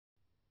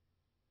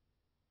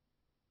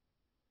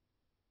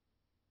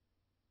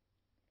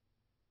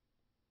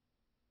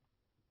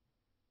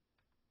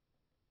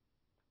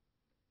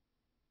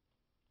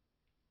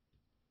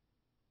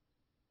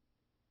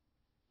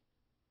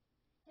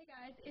Hey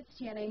guys, it's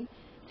Channing.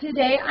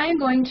 Today I am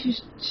going to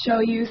show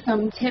you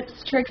some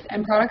tips, tricks,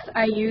 and products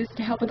I use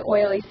to help with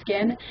oily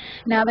skin.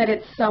 Now that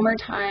it's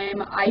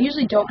summertime, I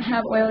usually don't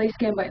have oily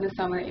skin, but in the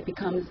summer it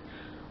becomes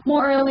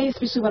more oily,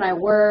 especially when I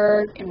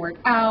work and work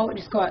out,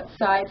 just go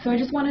outside. So I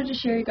just wanted to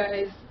share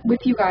with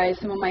you guys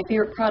some of my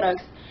favorite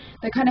products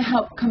that kind of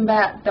help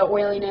combat the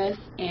oiliness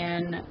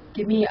and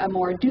give me a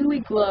more dewy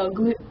glow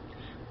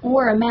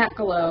or a matte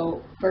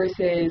glow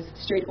versus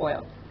straight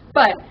oil.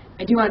 But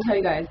I do want to tell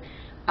you guys,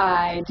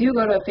 I do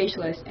go to a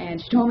facialist, and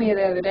she told me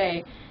the other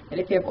day that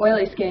if you have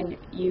oily skin,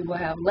 you will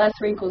have less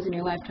wrinkles in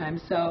your lifetime,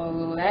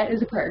 so that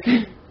is a perk.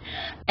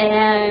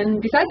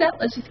 And besides that,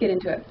 let's just get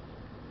into it.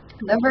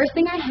 The first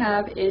thing I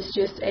have is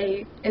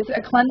it's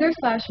a cleanser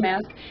slash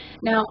mask.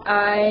 Now,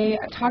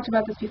 I've talked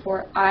about this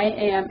before. I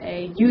am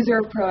a user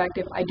of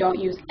Proactive. I don't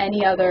use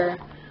any other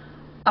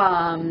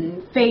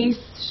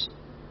face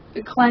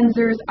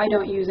cleansers. I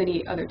don't use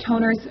any other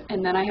toners.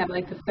 And then I have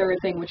like the third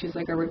thing, which is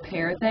like a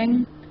repair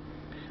thing.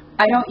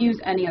 I don't use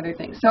any other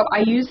thing. So I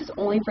use this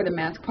only for the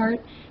mask part,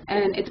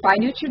 and it's by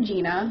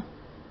Neutrogena,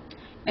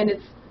 and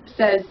it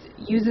says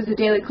use as a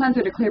daily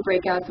cleanser to clear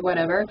breakouts or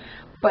whatever,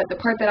 but the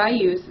part that I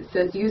use, it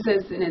says use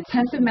as an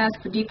intensive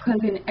mask for deep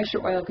cleansing and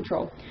extra oil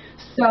control.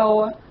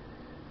 So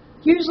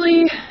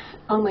usually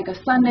on like a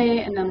Sunday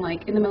and then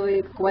like in the middle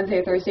of Wednesday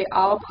or Thursday,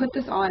 I'll put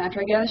this on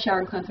after I get out of the shower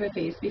and cleanse my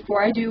face.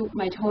 Before I do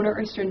my toner or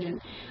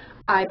astringent,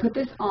 I put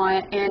this on,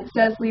 and it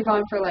says leave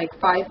on for like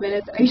 5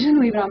 minutes. I usually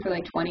leave it on for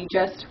like 20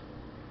 just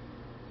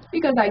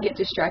because I get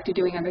distracted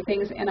doing other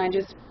things, and I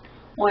just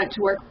want it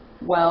to work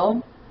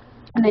well.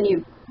 And then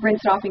you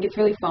rinse it off and it gets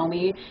really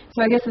foamy,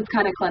 so I guess it's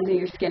kind of cleansing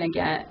your skin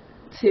again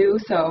too.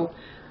 So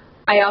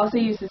I also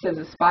use this as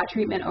a spot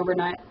treatment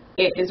overnight.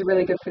 It is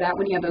really good for that.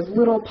 When you have those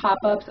little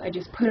pop-ups, I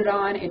just put it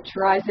on, it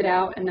dries it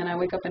out, and then I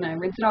wake up and I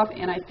rinse it off,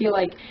 and I feel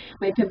like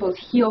my pimples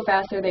heal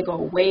faster, they go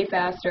away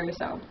faster.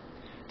 So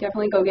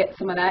definitely go get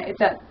some of that. It's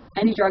at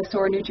any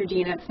drugstore,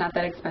 Neutrogena. It's not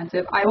that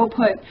expensive. I will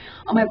put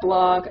on my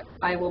blog,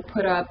 I will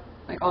put up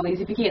like all these.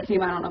 If you can't see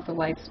them, I don't know if the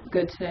light's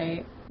good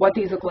today, what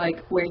these look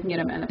like, where you can get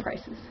them, and the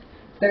prices.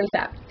 So there's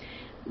that.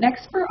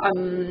 Next for,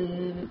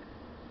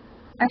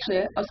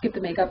 actually, I'll skip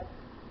the makeup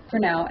for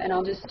now, and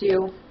I'll just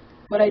do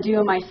what I do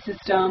in my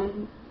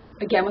system,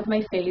 again with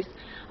my face.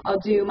 I'll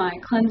do my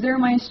cleanser,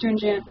 my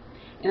astringent,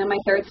 and then my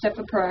third step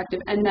of Proactive.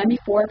 And then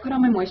before I put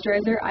on my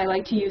moisturizer, I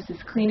like to use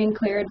this Clean and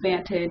Clear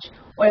Advantage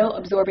Oil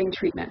Absorbing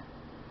Treatment.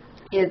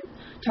 It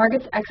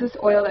targets excess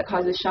oil that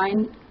causes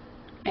shine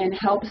and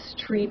helps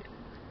treat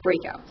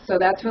breakouts. So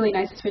that's really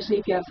nice, especially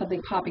if you have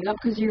something popping up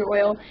because of your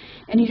oil.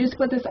 And you just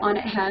put this on.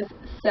 It has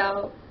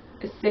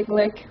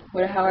salicylic,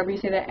 however you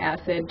say that,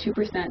 acid,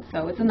 2%.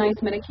 So it's a nice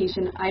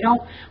medication. I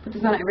don't put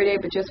this on every day,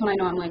 but just when I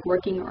know I'm like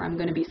working or I'm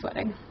going to be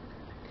sweating.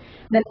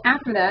 Then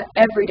after that,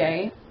 every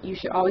day, you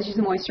should always use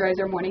a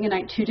moisturizer, morning and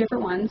night, 2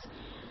 different ones.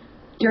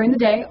 During the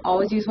day,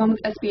 always use one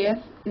with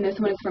SPF, and this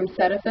one is from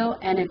Cetaphil,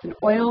 and it's an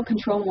oil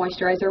control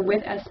moisturizer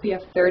with SPF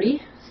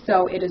 30.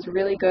 So it is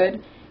really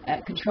good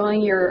at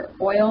controlling your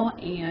oil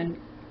and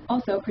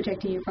also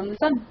protecting you from the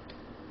sun.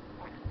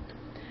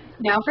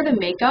 Now for the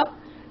makeup,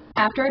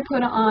 after I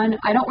put on,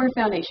 I don't wear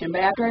foundation,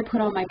 but after I put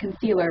on my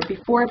concealer,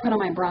 before I put on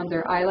my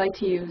bronzer, I like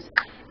to use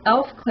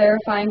e.l.f.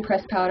 Clarifying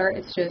Press Powder.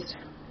 It's just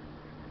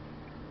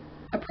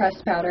a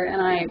pressed powder,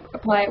 and I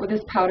apply it with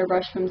this powder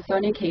brush from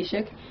Sonia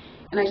Kashuk,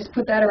 and I just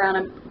put that around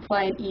and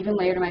apply an even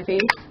layer to my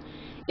face.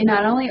 It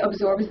not only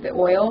absorbs the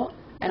oil,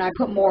 and I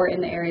put more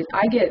in the areas.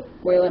 I get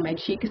oil in my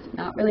cheeks,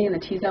 not really in the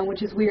T-zone,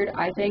 which is weird,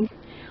 I think.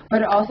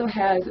 But it also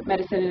has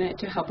medicine in it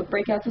to help with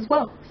breakouts as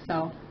well.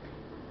 So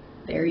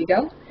there you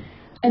go.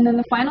 And then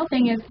the final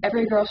thing is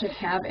every girl should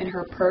have in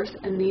her purse,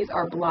 and these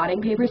are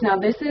blotting papers. Now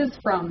this is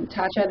from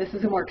Tatcha. This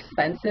is a more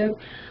expensive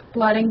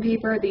blotting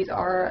paper. These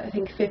are, I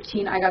think,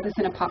 $15. I got this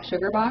in a Pop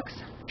Sugar box.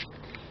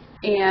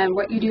 And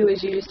what you do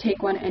is you just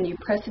take one and you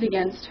press it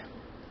against,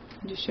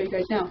 I'll just show you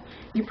guys now.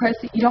 You press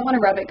it, you don't want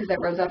to rub it because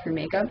that rubs off your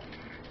makeup.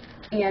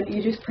 And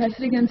you just press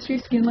it against your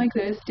skin like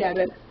this, dab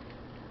it.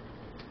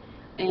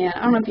 And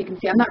I don't know if you can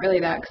see, I'm not really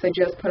that because I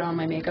just put on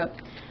my makeup.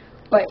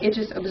 But it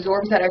just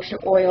absorbs that extra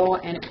oil,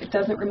 and it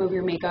doesn't remove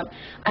your makeup.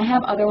 I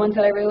have other ones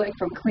that I really like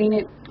from Clean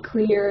It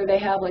Clear. They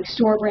have like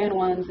store brand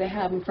ones. They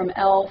have them from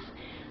e.l.f.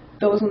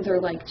 Those ones are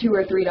like $2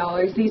 or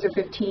 $3. These are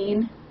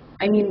 $15.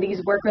 I mean,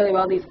 these work really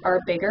well. These are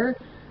bigger,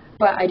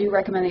 but I do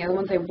recommend the other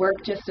ones. They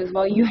work just as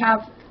well. You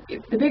have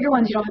the bigger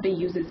ones, you don't have to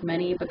use as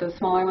many, but the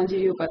smaller ones you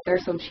do, but they're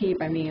so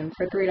cheap. I mean,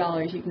 for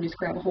 $3, you can just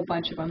grab a whole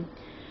bunch of them.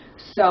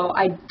 So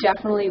I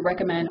definitely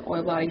recommend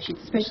oil blotting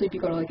sheets, especially if you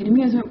go to like an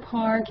amusement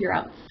park, you're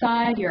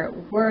outside, you're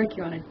at work,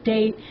 you're on a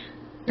date.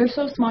 They're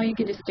so small you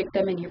can just stick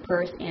them in your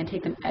purse and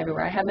take them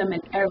everywhere. I have them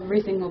in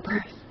every single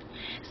purse.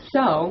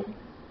 So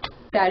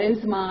that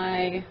is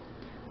my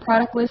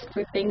product list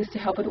for things to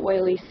help with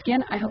oily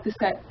skin. I hope this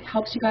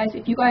helps you guys.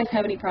 If you guys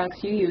have any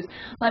products you use,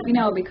 let me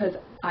know, because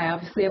I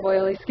obviously have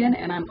oily skin,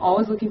 and I'm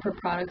always looking for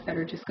products that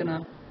are just gonna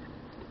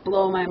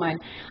blow my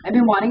mind. I've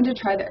been wanting to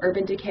try the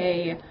Urban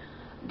Decay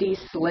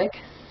De-Slick,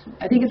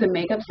 I think it's a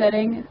makeup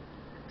setting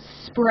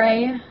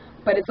spray,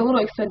 but it's a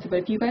little expensive. But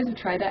if you guys have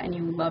tried that and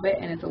you love it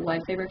and it's a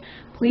lifesaver,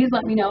 please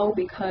let me know,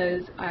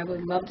 because I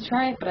would love to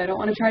try it, but I don't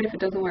want to try it if it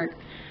doesn't work.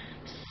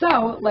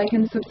 So, like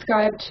and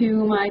subscribe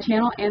to my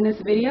channel and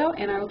this video,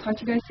 and I will talk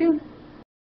to you guys soon.